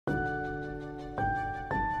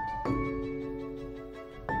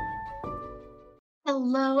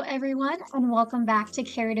Hello, everyone, and welcome back to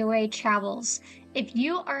Carried Away Travels. If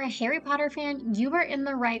you are a Harry Potter fan, you are in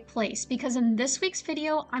the right place because in this week's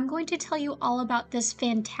video, I'm going to tell you all about this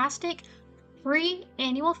fantastic free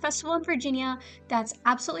annual festival in Virginia that's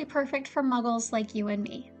absolutely perfect for muggles like you and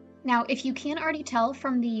me. Now, if you can't already tell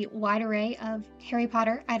from the wide array of Harry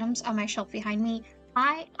Potter items on my shelf behind me,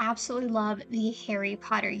 I absolutely love the Harry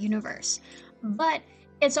Potter universe. But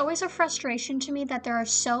it's always a frustration to me that there are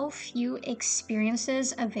so few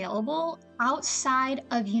experiences available outside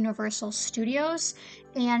of Universal Studios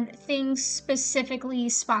and things specifically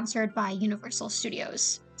sponsored by Universal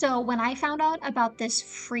Studios. So when I found out about this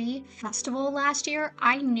free festival last year,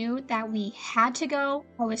 I knew that we had to go.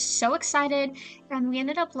 I was so excited, and we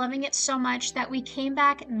ended up loving it so much that we came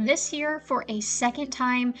back this year for a second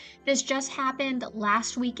time. This just happened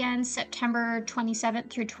last weekend, September 27th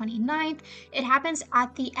through 29th. It happens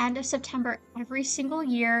at the end of September every single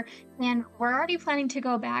year, and we're already planning to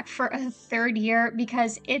go back for a third year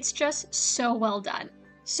because it's just so well done.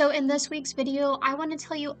 So in this week's video, I want to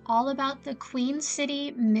tell you all about the Queen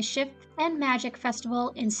City Mischief and Magic Festival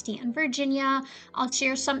in Staunton, Virginia. I'll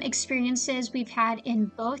share some experiences we've had in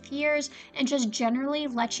both years and just generally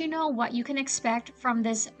let you know what you can expect from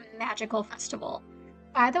this magical festival.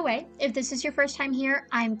 By the way, if this is your first time here,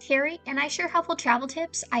 I'm Carrie and I share helpful travel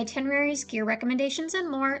tips, itineraries, gear recommendations, and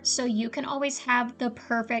more so you can always have the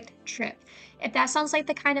perfect trip. If that sounds like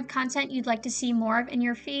the kind of content you'd like to see more of in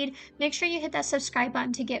your feed, make sure you hit that subscribe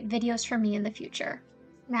button to get videos from me in the future.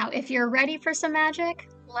 Now, if you're ready for some magic,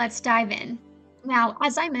 let's dive in. Now,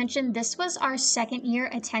 as I mentioned, this was our second year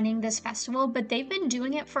attending this festival, but they've been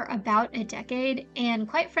doing it for about a decade, and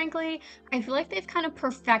quite frankly, I feel like they've kind of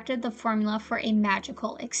perfected the formula for a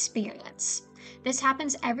magical experience. This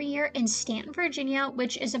happens every year in Staunton, Virginia,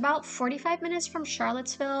 which is about 45 minutes from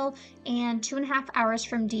Charlottesville and 2.5 hours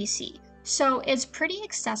from DC. So it's pretty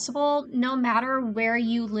accessible no matter where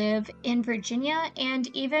you live in Virginia and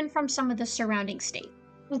even from some of the surrounding states.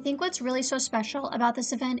 I think what's really so special about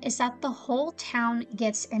this event is that the whole town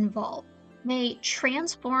gets involved. They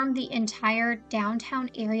transform the entire downtown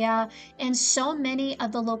area, and so many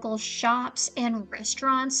of the local shops and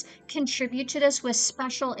restaurants contribute to this with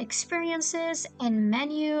special experiences and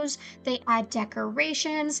menus. They add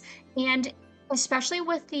decorations, and especially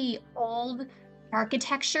with the old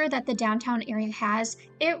architecture that the downtown area has,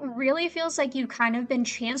 it really feels like you've kind of been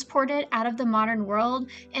transported out of the modern world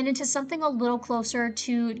and into something a little closer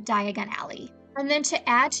to Diagon Alley. And then to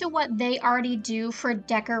add to what they already do for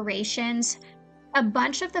decorations, a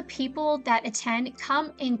bunch of the people that attend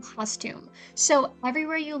come in costume. So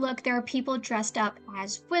everywhere you look, there are people dressed up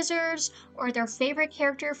as wizards or their favorite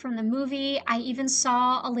character from the movie. I even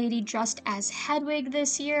saw a lady dressed as Hedwig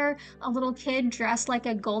this year, a little kid dressed like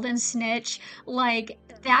a golden snitch. Like,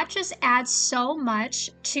 that just adds so much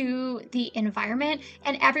to the environment,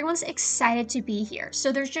 and everyone's excited to be here.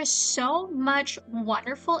 So there's just so much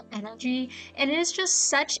wonderful energy, and it is just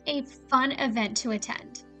such a fun event to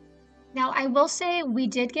attend. Now, I will say we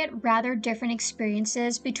did get rather different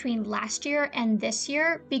experiences between last year and this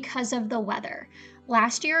year because of the weather.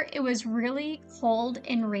 Last year, it was really cold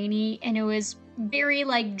and rainy, and it was very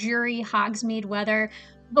like dreary Hogsmeade weather,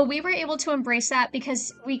 but we were able to embrace that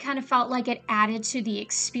because we kind of felt like it added to the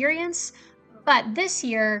experience. But this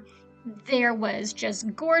year, there was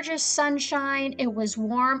just gorgeous sunshine, it was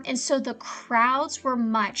warm, and so the crowds were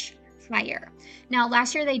much higher. Now,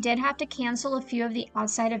 last year they did have to cancel a few of the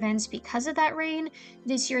outside events because of that rain.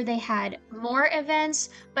 This year they had more events,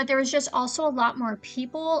 but there was just also a lot more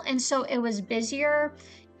people, and so it was busier,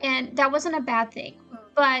 and that wasn't a bad thing.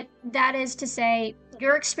 But that is to say,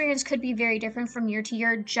 your experience could be very different from year to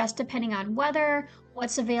year, just depending on weather,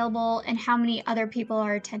 what's available, and how many other people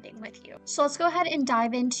are attending with you. So let's go ahead and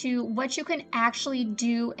dive into what you can actually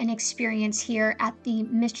do and experience here at the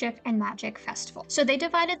Mischief and Magic Festival. So they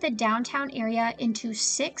divided the downtown area into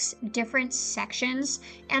 6 different sections,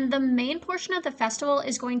 and the main portion of the festival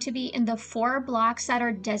is going to be in the 4 blocks that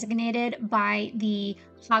are designated by the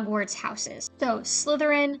Hogwarts houses. So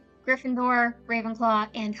Slytherin, Gryffindor, Ravenclaw,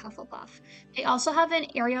 and Hufflepuff. They also have an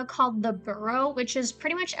area called the Burrow, which is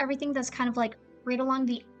pretty much everything that's kind of like right along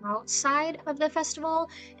the outside of the festival.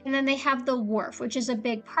 And then they have the Wharf, which is a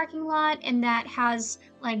big parking lot, and that has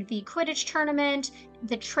like the Quidditch tournament,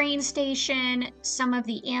 the train station, some of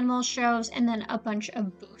the animal shows, and then a bunch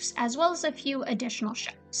of booths, as well as a few additional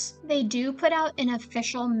shows. They do put out an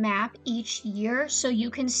official map each year, so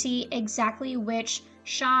you can see exactly which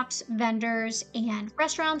shops, vendors, and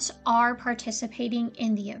restaurants are participating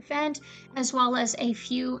in the event, as well as a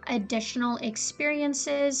few additional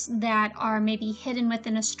experiences that are maybe hidden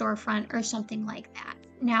within a storefront or something like that.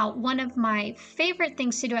 Now, one of my favorite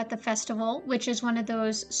things to do at the festival, which is one of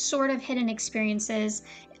those sort of hidden experiences,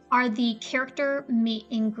 are the character meet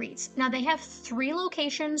and greets. Now, they have 3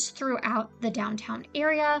 locations throughout the downtown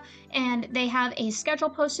area, and they have a schedule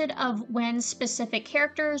posted of when specific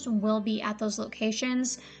characters will be at those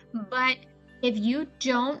locations. But if you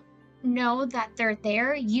don't know that they're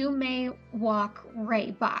there, you may walk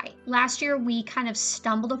right by. Last year, we kind of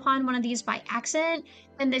stumbled upon one of these by accident,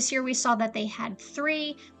 and this year we saw that they had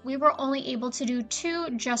 3. We were only able to do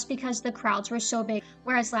 2 just because the crowds were so big,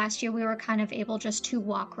 whereas last year we were kind of able just to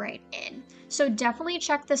walk right in. So definitely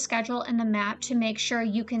check the schedule and the map to make sure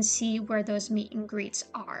you can see where those meet and greets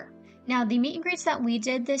are. Now, the meet and greets that we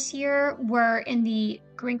did this year were in the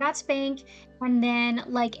Gringotts Bank and then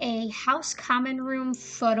like a house common room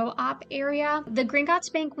photo op area. The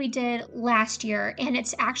Gringotts Bank we did last year, and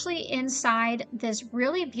it's actually inside this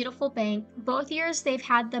really beautiful bank. Both years they've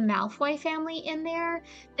had the Malfoy family in there.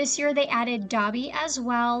 This year they added Dobby as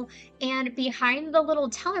well, and behind the little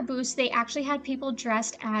teller booths they actually had people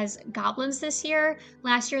dressed as goblins this year.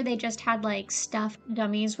 Last year they just had like stuffed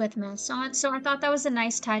dummies with masks on, so I thought that was a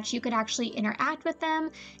nice touch. You could actually interact with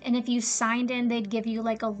them, and if you signed in they'd give you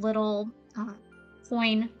like a little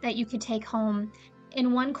coin that you could take home.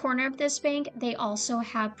 In one corner of this bank, they also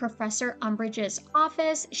have Professor Umbridge's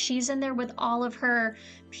office. She's in there with all of her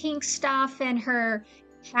pink stuff and her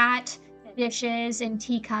cat dishes and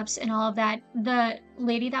teacups and all of that. The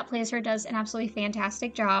lady that plays her does an absolutely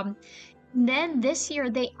fantastic job. Then this year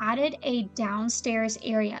they added a downstairs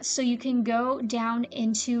area, so you can go down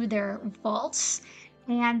into their vaults,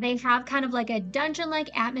 and they have kind of like a dungeon-like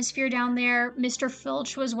atmosphere down there. Mr.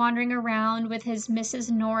 Filch was wandering around with his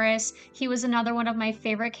Mrs. Norris. He was another one of my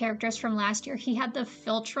favorite characters from last year. He had the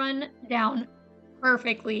Filch run down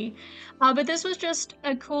perfectly. But this was just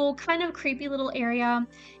a cool, kind of creepy little area.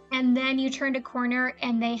 And then you turned a corner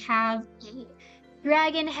and they have a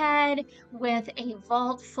dragon head with a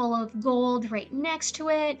vault full of gold right next to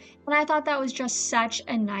it. And I thought that was just such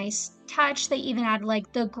a nice touch. They even added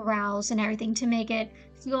like the growls and everything to make it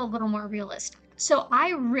feel a little more realistic. So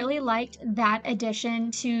I really liked that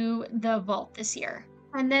addition to the vault this year.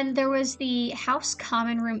 And then there was the house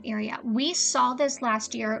common room area. We saw this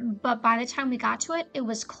last year, but by the time we got to it, it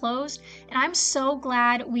was closed. And I'm so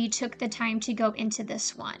glad we took the time to go into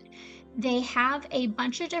this one. They have a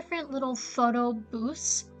bunch of different little photo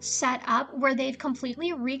booths set up where they've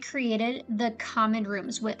completely recreated the common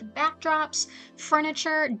rooms with backdrops,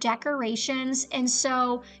 furniture, decorations, and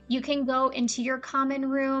so you can go into your common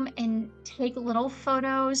room and take little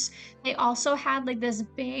photos. They also had like this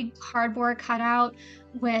big cardboard cutout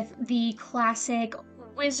with the classic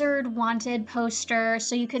Wizard Wanted poster,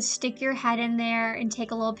 so you could stick your head in there and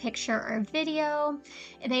take a little picture or video.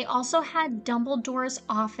 They also had Dumbledore's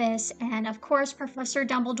office, and of course Professor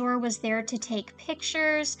Dumbledore was there to take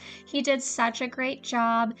pictures. He did such a great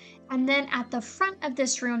job. And then at the front of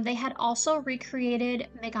this room, they had also recreated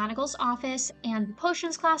McGonagall's office and the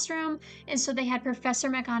potions classroom, and so they had Professor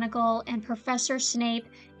McGonagall and Professor Snape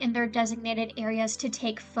in their designated areas to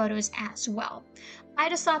take photos as well. I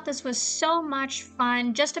just thought this was so much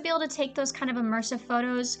fun just to be able to take those kind of immersive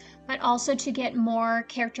photos, but also to get more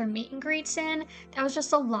character meet and greets in. That was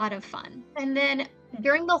just a lot of fun. And then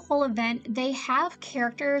during the whole event, they have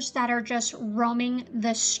characters that are just roaming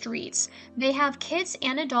the streets. They have kids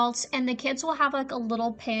and adults, and the kids will have like a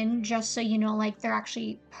little pin just so you know like they're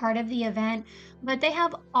actually part of the event. But they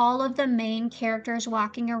have all of the main characters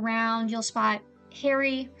walking around. You'll spot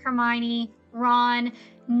Harry, Hermione, Ron,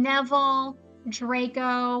 Neville,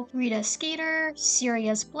 Draco, Rita Skeeter,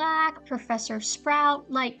 Sirius Black, Professor Sprout,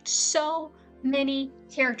 like so many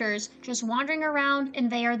characters just wandering around, and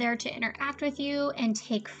they are there to interact with you and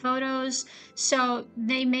take photos. So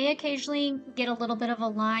they may occasionally get a little bit of a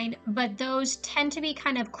line, but those tend to be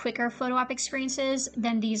kind of quicker photo op experiences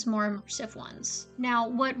than these more immersive ones. Now,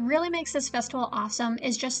 what really makes this festival awesome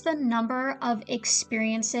is just the number of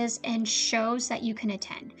experiences and shows that you can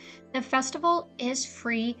attend. The festival is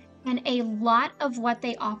free, and a lot of what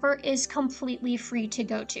they offer is completely free to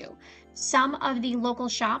go to. Some of the local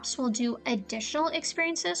shops will do additional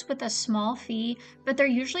experiences with a small fee, but they're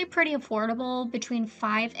usually pretty affordable, between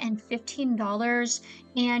 $5 and $15,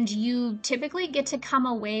 and you typically get to come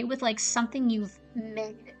away with like something you've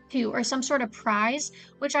made too, or some sort of prize,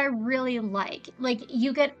 which I really like. Like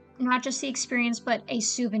you get not just the experience, but a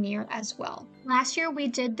souvenir as well. Last year we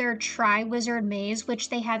did their Tri-Wizard Maze, which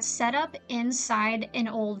they had set up inside an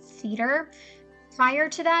old theater. Prior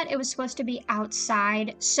to that, it was supposed to be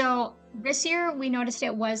outside. So this year we noticed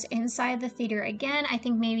it was inside the theater again. I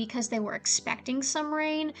think maybe because they were expecting some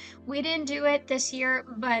rain. We didn't do it this year,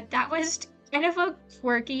 but that was kind of a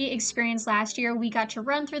quirky experience last year. We got to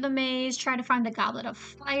run through the maze, try to find the Goblet of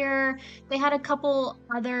Fire. They had a couple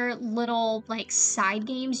other little like side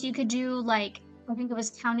games you could do, like I think it was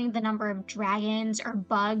counting the number of dragons or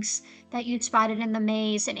bugs that you'd spotted in the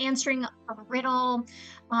maze and answering a riddle.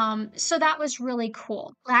 So that was really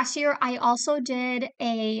cool. Last year, I also did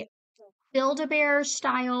a Build-A-Bear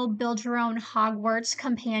style build your own Hogwarts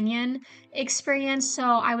companion experience. So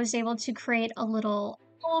I was able to create a little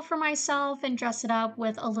hole for myself and dress it up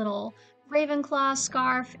with a little Ravenclaw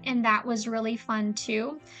scarf, and that was really fun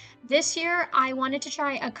too. This year, I wanted to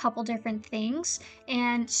try a couple different things,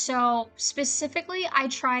 and so specifically, I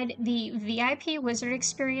tried the VIP Wizard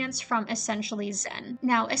experience from Essentially Zen.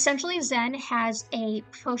 Now, Essentially Zen has a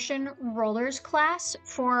potion rollers class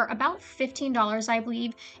for about $15, I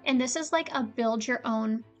believe, and this is like a build your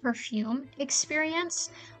own perfume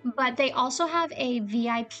experience, but they also have a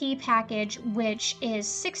VIP package which is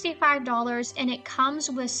 $65 and it comes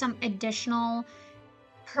with some additional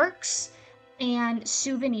perks and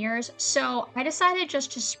souvenirs. So I decided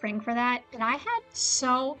just to spring for that, and I had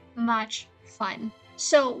so much fun.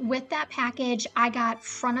 So with that package, I got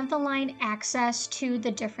front of the line access to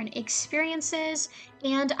the different experiences,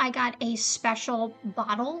 and I got a special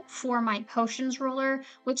bottle for my potions roller,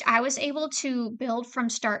 which I was able to build from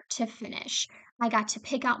start to finish. I got to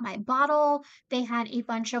pick out my bottle. They had a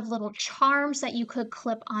bunch of little charms that you could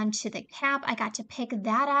clip onto the cap. I got to pick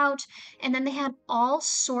that out. And then they had all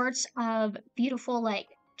sorts of beautiful, like,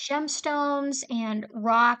 gemstones and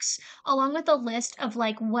rocks, along with a list of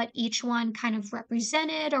like what each one kind of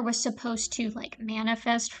represented or was supposed to like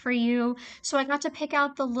manifest for you. So I got to pick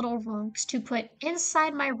out the little rocks to put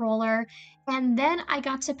inside my roller, and then I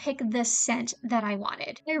got to pick the scent that I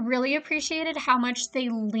wanted. I really appreciated how much they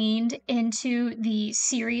leaned into the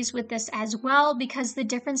series with this as well, because the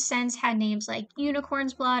different scents had names like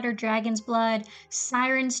unicorn's blood or dragon's blood,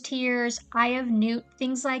 siren's tears, eye of newt,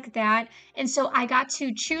 things like that. And so I got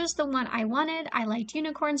to choose the one I wanted. I liked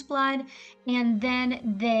unicorn's blood, and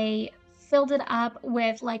then they filled it up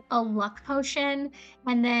with like a luck potion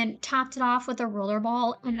and then topped it off with a roller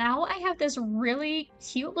ball. And now I have this really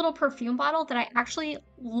cute little perfume bottle that I actually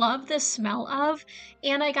love the smell of,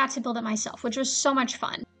 and I got to build it myself, which was so much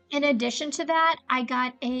fun. In addition to that, I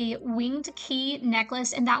got a winged key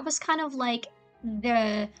necklace, and that was kind of like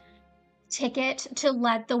the ticket to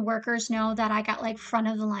let the workers know that I got like front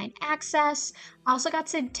of the line access. I also got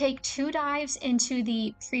to take 2 dives into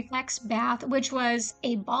the prefect's bath, which was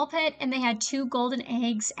a ball pit, and they had 2 golden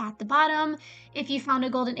eggs at the bottom. If you found a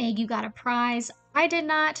golden egg, you got a prize. I did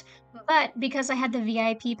not, but because I had the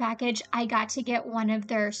VIP package, I got to get one of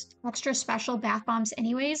their extra special bath bombs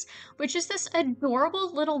anyways, which is this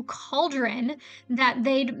adorable little cauldron that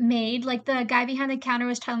they'd made. Like the guy behind the counter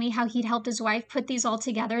was telling me how he'd helped his wife put these all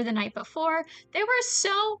together the night before. They were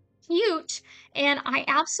so cute, and I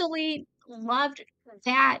absolutely loved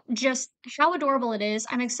that, just how adorable it is.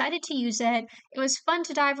 I'm excited to use it. It was fun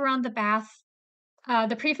to dive around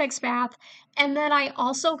the prefix bath, and then I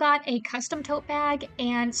also got a custom tote bag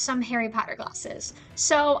and some Harry Potter glasses.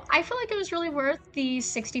 So I feel like it was really worth the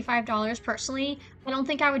 $65 personally. I don't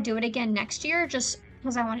think I would do it again next year just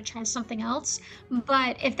because I want to try something else.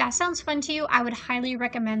 But if that sounds fun to you, I would highly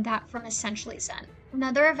recommend that from Essentially Zen.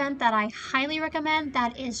 Another event that I highly recommend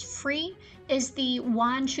that is free is the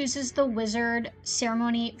Wand Chooses the Wizard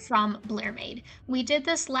ceremony from Blair Maid. We did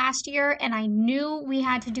this last year, and I knew we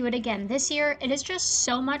had to do it again this year. It is just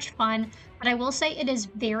so much fun, but I will say it is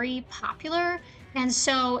very popular. And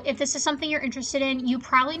so if this is something you're interested in, you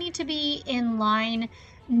probably need to be in line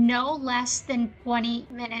no less than 20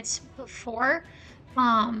 minutes before,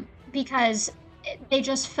 because they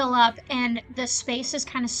just fill up and the space is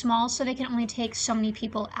kind of small, so they can only take so many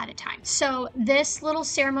people at a time. So this little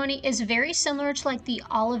ceremony is very similar to like the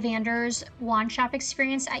Ollivander's wand shop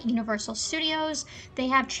experience at Universal Studios. They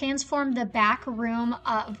have transformed the back room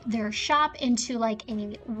of their shop into like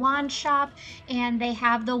a wand shop, and they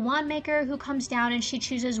have the wand maker who comes down and she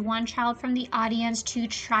chooses one child from the audience to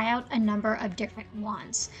try out a number of different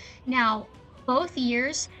wands. Now, both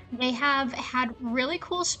years, they have had really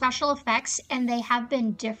cool special effects, and they have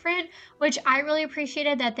been different, which I really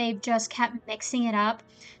appreciated that they've just kept mixing it up.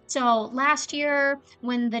 So last year,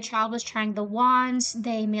 when the child was trying the wands,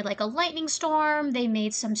 they made like a lightning storm, they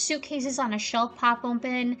made some suitcases on a shelf pop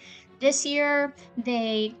open. This year,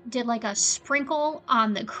 they did like a sprinkle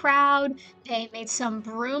on the crowd. They made some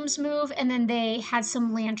brooms move, and then they had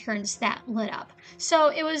some lanterns that lit up. So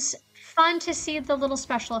it was fun to see the little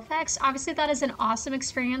special effects. Obviously, that is an awesome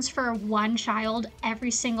experience for one child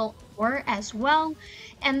every single hour as well.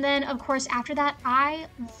 And then, of course, after that, I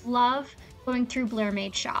love going through Blair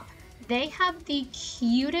Maid Shop. They have the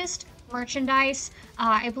cutest merchandise.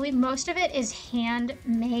 I believe most of it is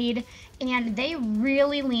handmade, and they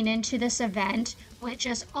really lean into this event with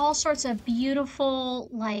just all sorts of beautiful,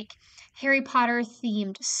 like Harry Potter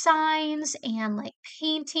themed signs and like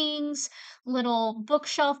paintings, little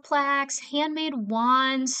bookshelf plaques, handmade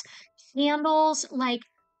wands, candles, like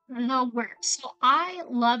the works. So I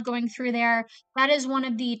love going through there. That is one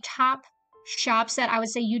of the top shops that I would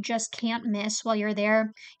say you just can't miss while you're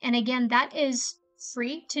there. And again, that is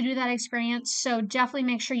free to do that experience, so definitely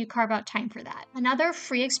make sure you carve out time for that. Another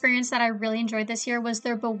free experience that I really enjoyed this year was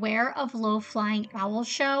their Beware of Low Flying Owl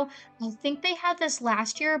show. I think they had this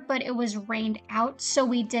last year, but it was rained out, so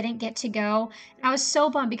we didn't get to go. And I was so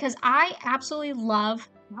bummed because I absolutely love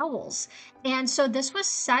owls. And so this was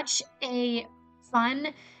such a fun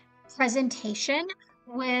presentation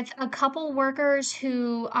with a couple workers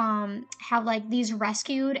who have like these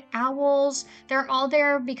rescued owls. They're all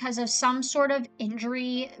there because of some sort of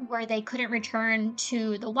injury where they couldn't return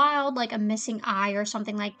to the wild, like a missing eye or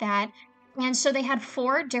something like that. And so they had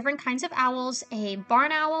four different kinds of owls: a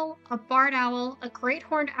barn owl, a great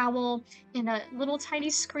horned owl, and a little tiny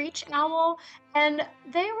screech owl. And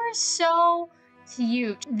they were so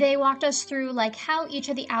cute. They walked us through like how each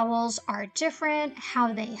of the owls are different,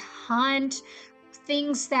 how they hunt,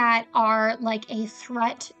 things that are like a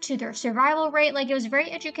threat to their survival rate. Like it was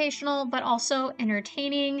very educational, but also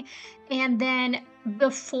entertaining. And then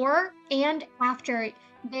before and after,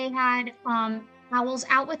 they had owls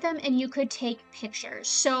out with them and you could take pictures.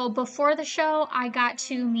 So before the show, I got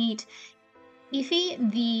to meet Beefy,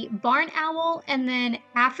 the barn owl, and then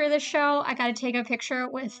after the show, I got to take a picture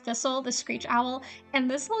with Thistle, the screech owl, and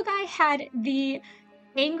this little guy had the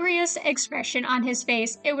angriest expression on his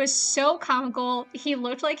face. It was so comical. He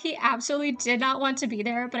looked like he absolutely did not want to be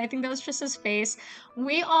there, but I think that was just his face.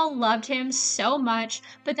 We all loved him so much,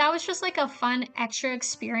 but that was just like a fun extra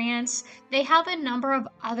experience. They have a number of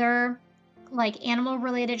other like animal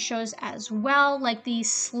related shows as well, like the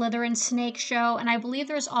Slytherin Snake show, and I believe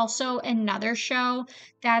there's also another show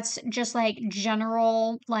that's just like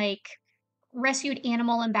general like rescued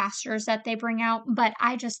animal ambassadors that they bring out, but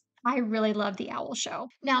I really love the owl show.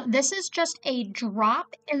 Now, this is just a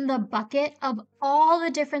drop in the bucket of all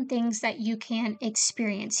the different things that you can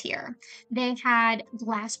experience here. They had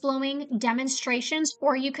glass blowing demonstrations,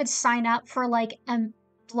 or you could sign up for like a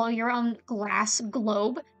blow your own glass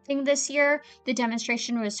globe thing this year. The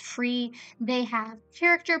demonstration was free. They have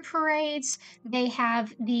character parades. They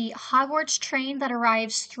have the Hogwarts train that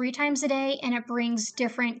arrives 3 times a day and it brings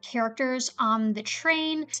different characters on the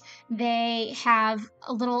train. They have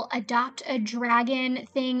a little adopt a dragon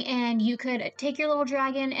thing, and you could take your little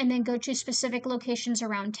dragon and then go to specific locations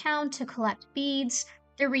around town to collect beads.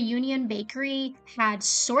 The Reunion Bakery had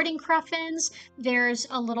sorting cruffins. There's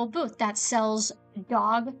a little booth that sells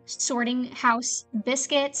dog sorting house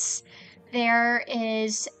biscuits. There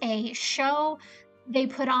is a show they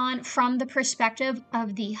put on from the perspective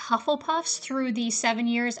of the Hufflepuffs through the 7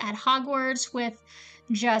 years at Hogwarts, with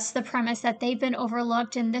just the premise that they've been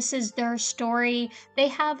overlooked and this is their story. They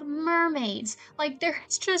have mermaids. Like,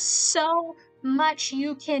 there's just so much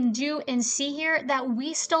you can do and see here that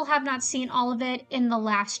we still have not seen all of it in the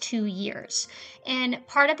last 2 years. And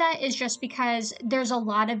part of that is just because there's a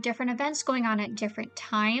lot of different events going on at different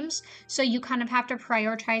times. So you kind of have to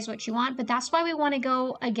prioritize what you want, but that's why we want to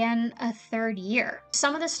go again a third year.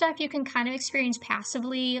 Some of the stuff you can kind of experience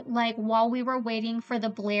passively, like while we were waiting for the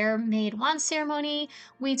Blair Maid Wand ceremony,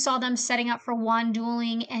 we saw them setting up for wand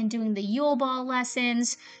dueling and doing the Yule Ball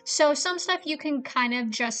lessons. So some stuff you can kind of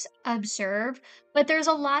just observe, but there's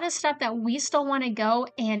a lot of stuff that we still want to go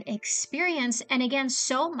and experience. And again,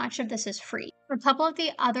 so much of this is free. A couple of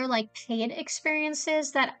the other like paid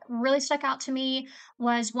experiences that really stuck out to me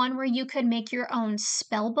was one where you could make your own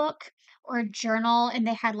spell book or journal, and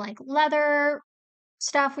they had like leather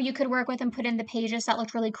stuff where you could work with and put in the pages that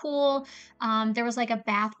looked really cool. There was like a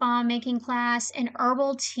bath bomb making class, an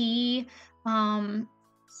herbal tea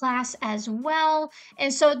class as well.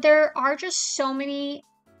 And so there are just so many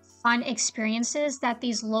fun experiences that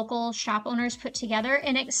these local shop owners put together,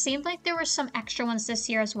 and it seemed like there were some extra ones this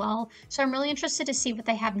year as well. So I'm really interested to see what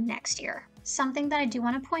they have next year. Something that I do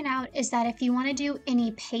want to point out is that if you want to do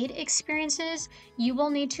any paid experiences, you will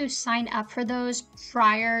need to sign up for those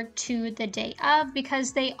prior to the day of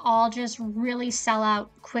because they all just really sell out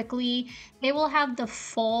quickly. They will have the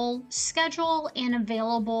full schedule and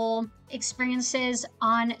available experiences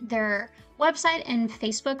on their website and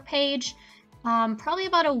Facebook page probably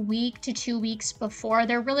about a week to 2 weeks before.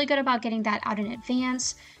 They're really good about getting that out in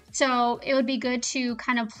advance. So it would be good to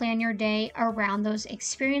kind of plan your day around those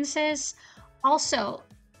experiences. Also,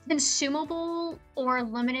 consumable or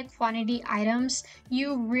limited quantity items,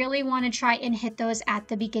 you really want to try and hit those at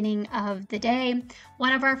the beginning of the day.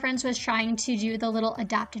 One of our friends was trying to do the little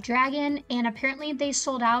adopt a dragon, and apparently they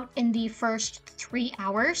sold out in the first 3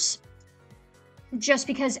 hours just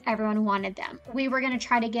because everyone wanted them. We were going to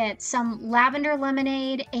try to get some lavender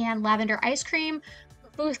lemonade and lavender ice cream.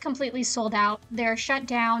 Booth completely sold out. They're shut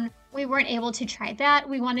down. We weren't able to try that.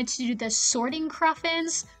 We wanted to do the sorting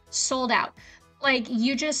cruffins, sold out. Like,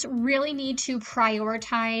 you just really need to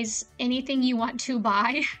prioritize anything you want to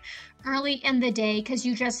buy early in the day because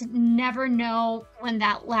you just never know when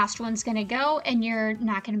that last one's going to go and you're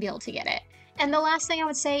not going to be able to get it. And the last thing I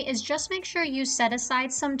would say is just make sure you set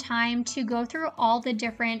aside some time to go through all the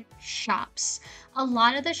different shops. A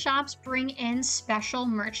lot of the shops bring in special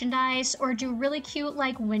merchandise or do really cute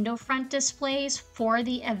like window front displays for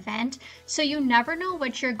the event, so you never know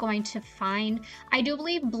what you're going to find. I do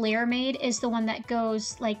believe Blair Maid is the one that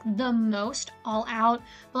goes like the most all out,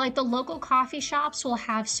 but like the local coffee shops will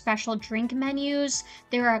have special drink menus.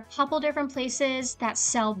 There are a couple different places that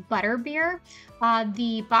sell butter beer.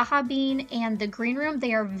 The Baja Bean and the Green Room,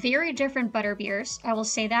 they are very different butter beers, I will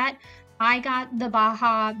say that. I got the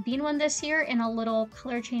Baja Bean one this year in a little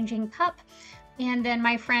color changing cup. And then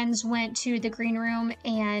my friends went to the Green Room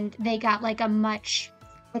and they got like a much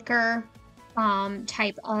thicker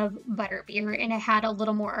type of butter beer, and it had a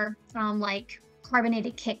little more like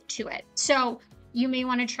carbonated kick to it. So you may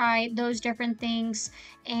want to try those different things.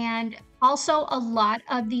 And also, a lot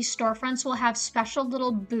of these storefronts will have special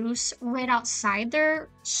little booths right outside their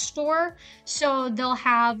store. So they'll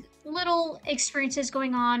have little experiences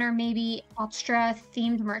going on or maybe extra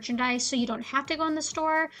themed merchandise so you don't have to go in the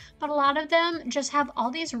store. But a lot of them just have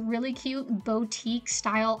all these really cute boutique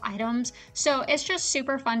style items. So it's just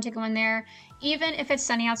super fun to go in there. Even if it's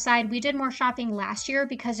sunny outside, we did more shopping last year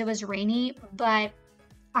because it was rainy, but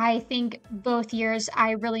I think both years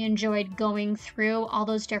I really enjoyed going through all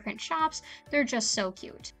those different shops. They're just so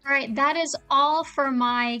cute. All right, that is all for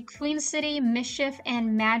my Queen City Mischief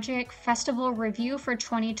and Magic Festival review for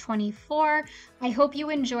 2024. I hope you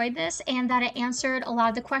enjoyed this and that it answered a lot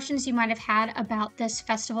of the questions you might have had about this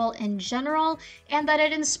festival in general, and that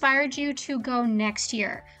it inspired you to go next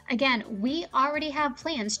year. Again, we already have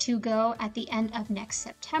plans to go at the end of next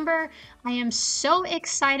September. I am so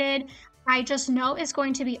excited. I just know it's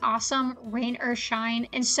going to be awesome, rain or shine.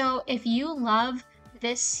 And so if you love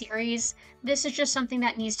this series, this is just something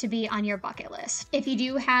that needs to be on your bucket list. If you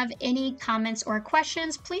do have any comments or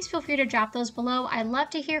questions, please feel free to drop those below. I'd love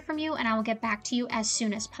to hear from you and I will get back to you as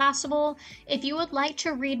soon as possible. If you would like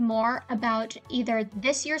to read more about either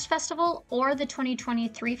this year's festival or the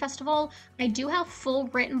 2023 festival, I do have full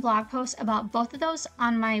written blog posts about both of those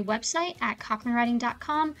on my website at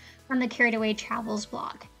cochranwriting.com on the Carried Away Travels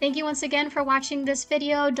blog. Thank you once again for watching this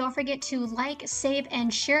video. Don't forget to like, save,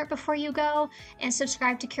 and share it before you go, and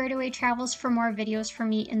subscribe to Carried Away Travels for more videos from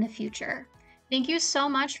me in the future. Thank you so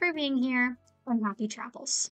much for being here, and happy travels.